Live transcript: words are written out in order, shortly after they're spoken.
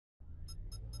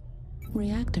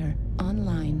Reactor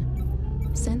online.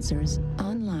 Sensors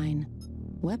online.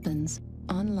 Weapons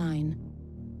online.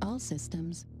 All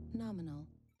systems nominal.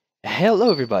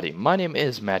 Hello everybody, my name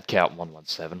is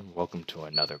MadCat117. Welcome to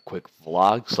another quick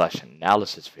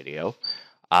vlog/analysis video.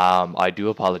 I do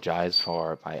apologize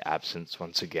for my absence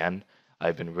once again.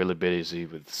 I've been really busy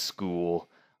with school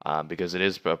because it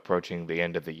is approaching the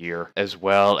end of the year, as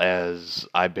well as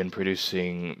I've been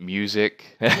producing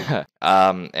music.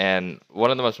 And one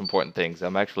of the most important things,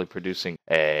 I'm actually producing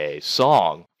a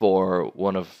song for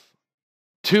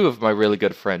two of my really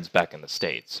good friends back in the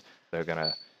States. They're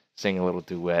gonna sing a little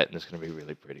duet, and it's going to be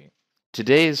really pretty.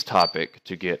 Today's topic,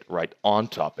 to get right on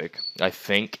topic, I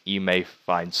think you may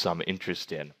find some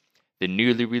interest in the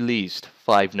newly released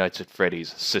Five Nights at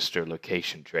Freddy's sister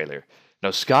location trailer. Now,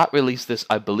 Scott released this,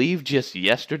 I believe, just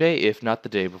yesterday, if not the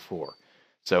day before.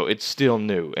 So it's still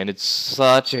new, and it's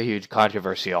such a huge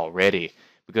controversy already,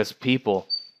 because people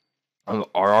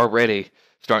are already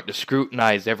starting to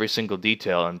scrutinize every single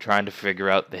detail and trying to figure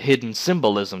out the hidden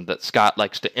symbolism that Scott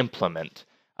likes to implement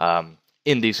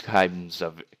in these kinds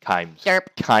of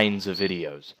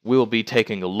videos. We'll be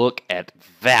taking a look at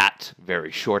that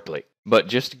very shortly. But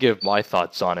just to give my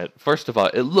thoughts on it, first of all,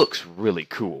 it looks really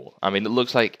cool. I mean, it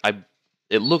looks like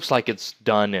it's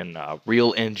done in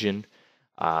Real Engine,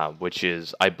 which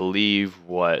is, I believe,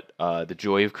 what the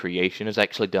Joy of Creation is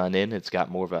actually done in. It's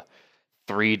got more of a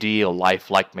 3D, a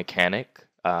lifelike mechanic.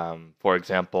 For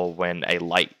example, when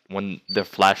the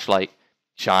flashlight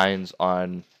shines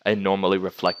on a normally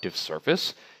reflective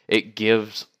surface, it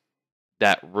gives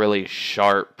that really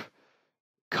sharp,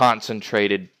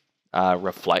 concentrated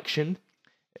reflection,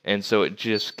 and so it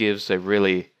just gives a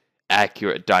really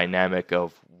accurate dynamic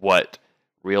of what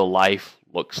real life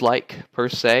looks like, per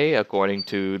se, according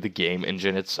to the game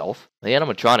engine itself. The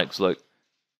animatronics look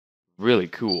really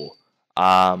cool.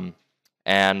 And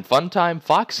Funtime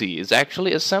Foxy is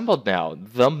actually assembled now.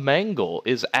 The Mangle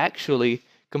is actually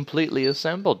completely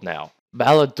assembled now.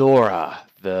 Balladora,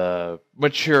 the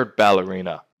matured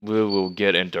ballerina. We will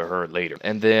get into her later.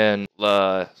 And then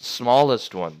the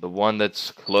smallest one, the one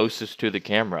that's closest to the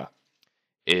camera,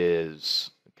 is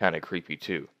kind of creepy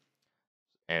too.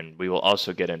 And we will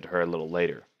also get into her a little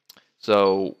later.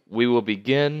 So we will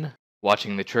begin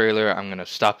watching the trailer. I'm going to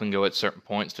stop and go at certain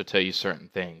points to tell you certain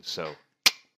things. So,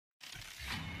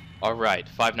 alright,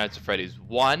 Five Nights at Freddy's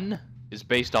 1 is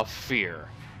based off fear.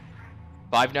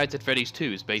 Five Nights at Freddy's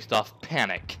 2 is based off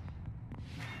panic.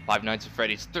 Five Nights at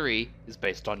Freddy's 3 is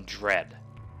based on dread.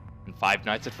 And Five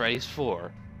Nights at Freddy's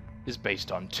 4 is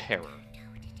based on terror.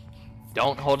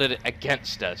 Don't hold it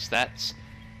against us. That's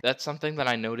something that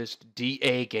I noticed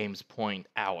DA Games point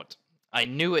out. I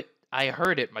knew it, I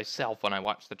heard it myself when I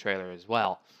watched the trailer as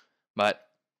well. But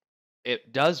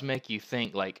it does make you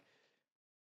think, like,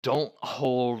 don't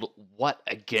hold what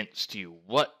against you?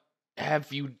 What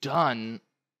have you done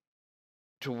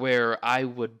to where I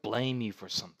would blame you for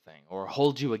something or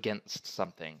hold you against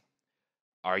something?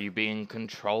 Are you being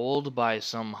controlled by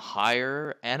some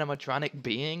higher animatronic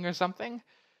being or something?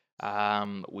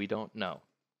 We don't know.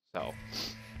 So,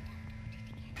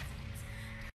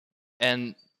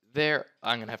 and there,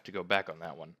 I'm gonna have to go back on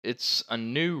that one. It's a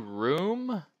new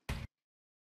room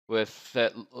with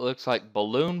that looks like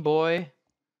Balloon Boy,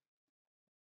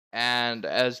 and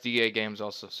as DA Games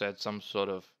also said, some sort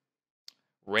of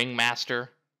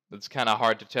ringmaster. It's kind of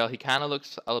hard to tell. He kind of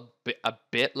looks a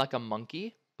bit like a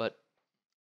monkey, but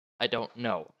I don't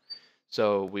know.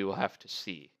 So we will have to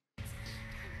see.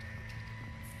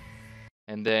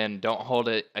 And then Don't Hold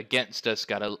It Against Us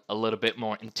got a little bit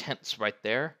more intense right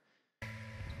there.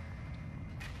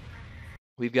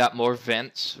 We've got more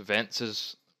vents.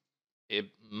 It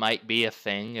might be a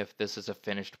thing if this is a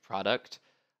finished product.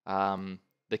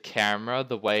 The camera,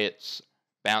 the way it's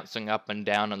bouncing up and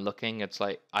down and looking, it's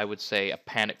like, I would say, a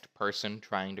panicked person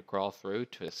trying to crawl through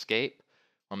to escape,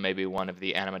 or maybe one of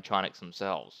the animatronics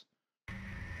themselves.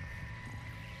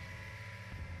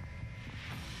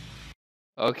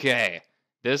 Okay,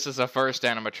 this is the first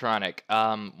animatronic.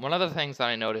 One of the things that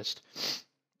I noticed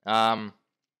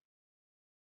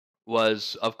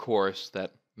was, of course,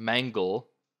 that Mangle,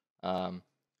 or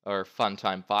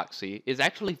Funtime Foxy, is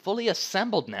actually fully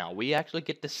assembled now. We actually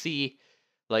get to see,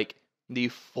 like, the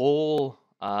full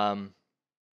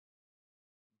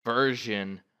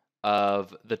version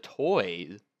of the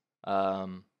toy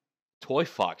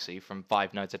Foxy from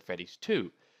Five Nights at Freddy's 2.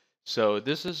 So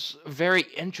this is very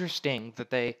interesting that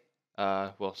they,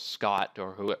 Scott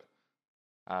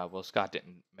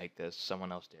didn't make this,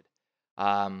 someone else did,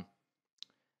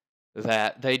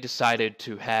 that they decided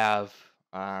to have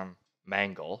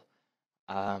Mangle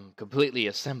completely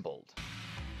assembled.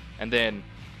 And then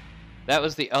That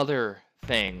was the other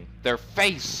thing. Their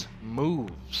face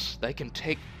moves. They can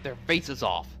take their faces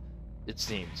off, it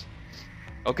seems.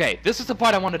 Okay, this is the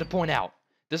part I wanted to point out.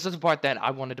 This is the part that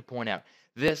I wanted to point out.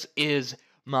 This is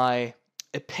my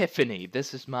epiphany.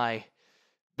 This is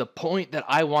the point that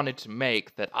I wanted to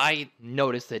make that I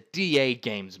noticed that DA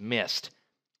Games missed.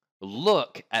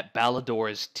 Look at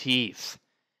Ballador's teeth.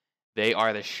 They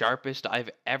are the sharpest I've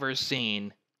ever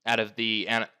seen out of the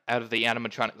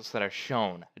animatronics that are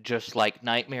shown, just like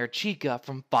Nightmare Chica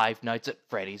from Five Nights at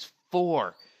Freddy's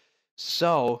 4.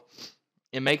 So,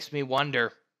 it makes me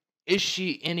wonder, is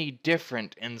she any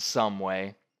different in some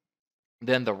way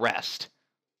than the rest?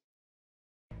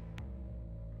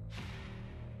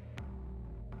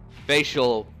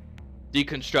 Facial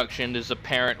deconstruction is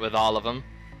apparent with all of them.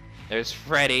 There's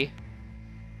Freddy.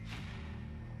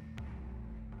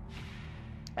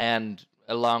 And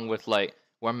along with, like,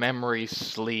 where memories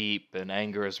sleep and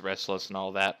anger is restless and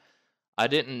all that, I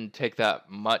didn't take that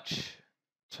much,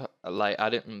 I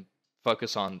didn't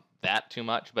focus on that too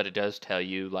much, but it does tell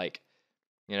you, like,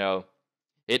 you know,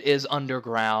 it is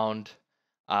underground,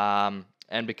 and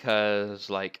because,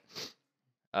 like,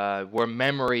 where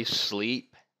memories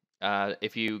sleep,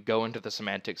 if you go into the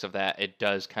semantics of that, it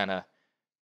does kind of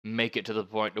make it to the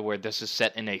point to where this is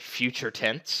set in a future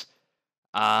tense,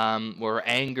 where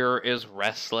anger is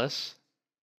restless,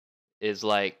 is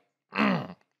like,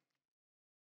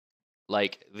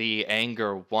 like the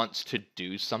anger wants to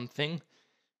do something,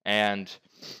 and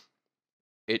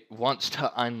it wants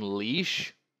to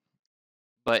unleash,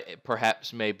 but it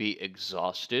perhaps may be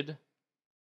exhausted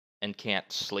and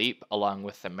can't sleep along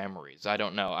with the memories. I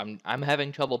don't know. I'm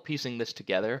having trouble piecing this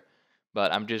together,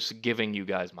 but I'm just giving you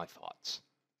guys my thoughts.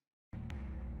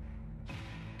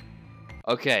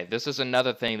 Okay, this is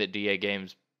another thing that DA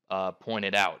Games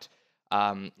pointed out.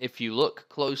 If you look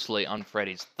closely on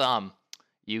Freddy's thumb,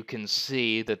 you can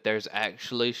see that there's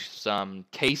actually some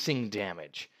casing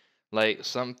damage. Like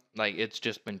it's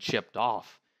just been chipped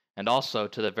off. And also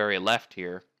to the very left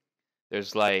here,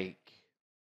 there's like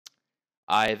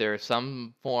either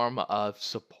some form of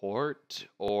support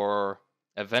or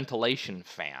a ventilation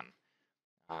fan.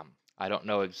 I don't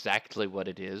know exactly what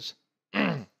it is,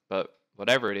 but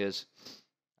whatever it is,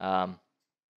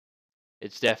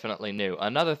 it's definitely new.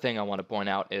 Another thing I want to point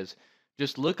out is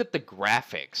just look at the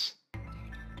graphics.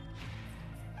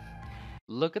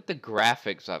 Look at the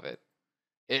graphics of it.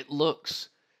 It looks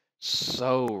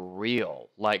so real,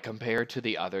 like compared to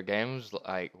the other games,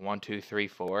 like 1, 2, 3,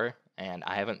 4, and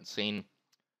I haven't seen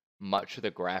much of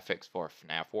the graphics for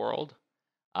FNAF World,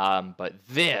 but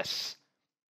this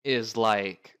is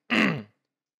like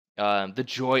the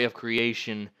joy of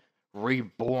creation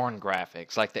reborn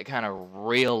graphics, like that kind of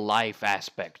real life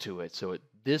aspect to it. So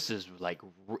this is like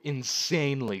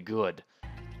insanely good.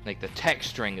 Like the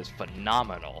texturing is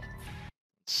phenomenal.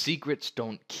 Secrets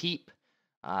don't keep.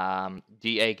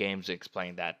 DA Games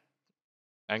explained that.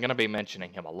 I'm gonna be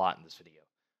mentioning him a lot in this video.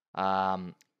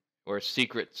 Where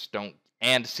secrets don't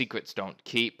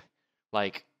keep.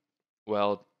 Like,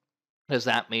 well, does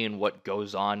that mean what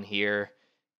goes on here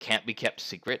can't be kept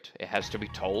secret? It has to be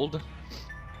told?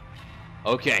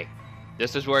 Okay,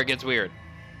 this is where it gets weird.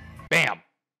 Bam!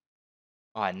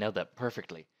 Oh, I nailed that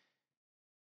perfectly.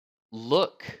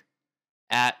 Look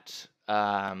at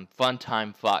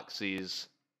Funtime Foxy's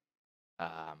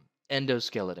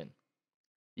endoskeleton.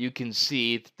 You can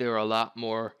see that there are a lot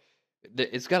more.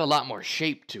 It's got a lot more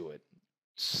shape to it,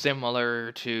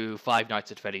 similar to Five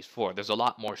Nights at Freddy's 4. There's a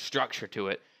lot more structure to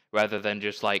it rather than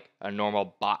just like a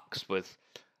normal box with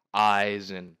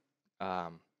eyes and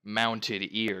mounted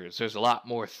ears. There's a lot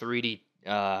more 3D.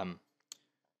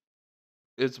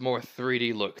 It's more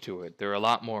 3D look to it. There are a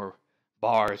lot more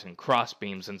bars and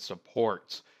crossbeams and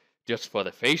supports just for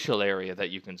the facial area that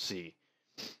you can see.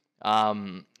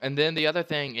 And then the other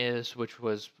thing is, which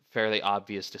was fairly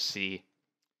obvious to see,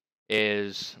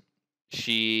 is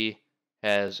she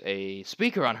has a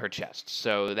speaker on her chest.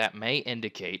 So that may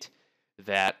indicate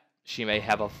that she may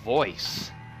have a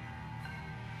voice.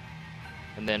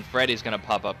 And then Freddy's going to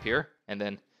pop up here, and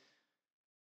then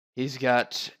he's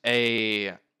got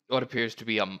what appears to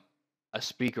be a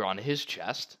speaker on his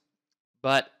chest.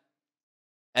 But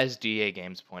as DA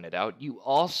Games pointed out, you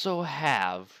also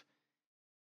have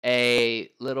a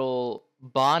little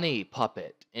Bonnie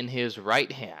puppet in his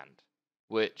right hand,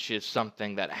 which is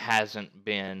something that hasn't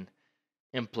been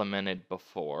implemented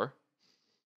before.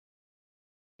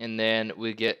 And then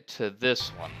we get to this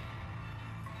one.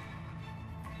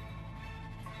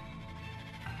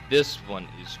 This one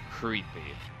is creepy.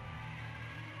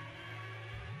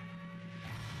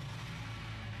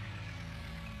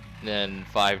 Then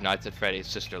Five Nights at Freddy's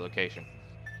sister location.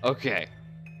 Okay.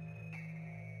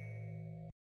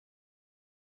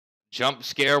 Jump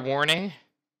scare warning.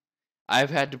 I've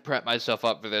had to prep myself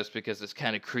up for this because it's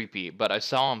kind of creepy, but I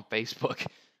saw on Facebook,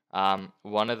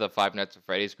 one of the Five Nights at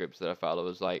Freddy's groups that I follow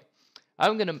was like,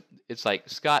 it's like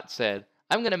Scott said,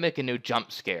 I'm gonna make a new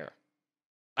jump scare.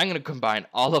 I'm gonna combine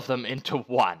all of them into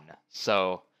one.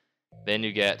 So then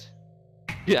you get,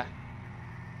 yeah,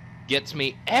 gets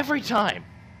me every time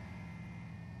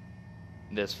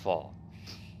this fall.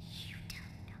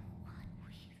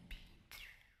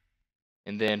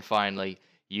 And then finally,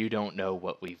 you don't know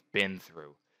what we've been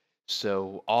through.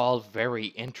 So all very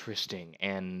interesting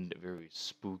and very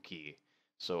spooky.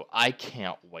 So I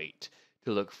can't wait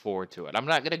to look forward to it. I'm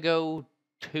not going to go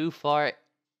too far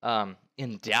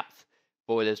in depth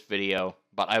for this video,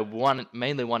 but I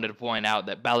mainly wanted to point out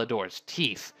that Ballador's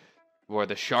teeth were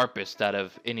the sharpest out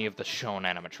of any of the shown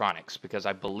animatronics, because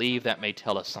I believe that may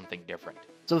tell us something different.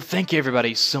 So thank you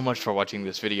everybody so much for watching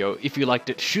this video. If you liked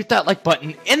it, shoot that like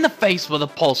button in the face with a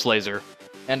pulse laser.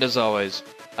 And as always,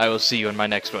 I will see you in my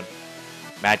next one.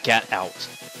 Mad Cat out.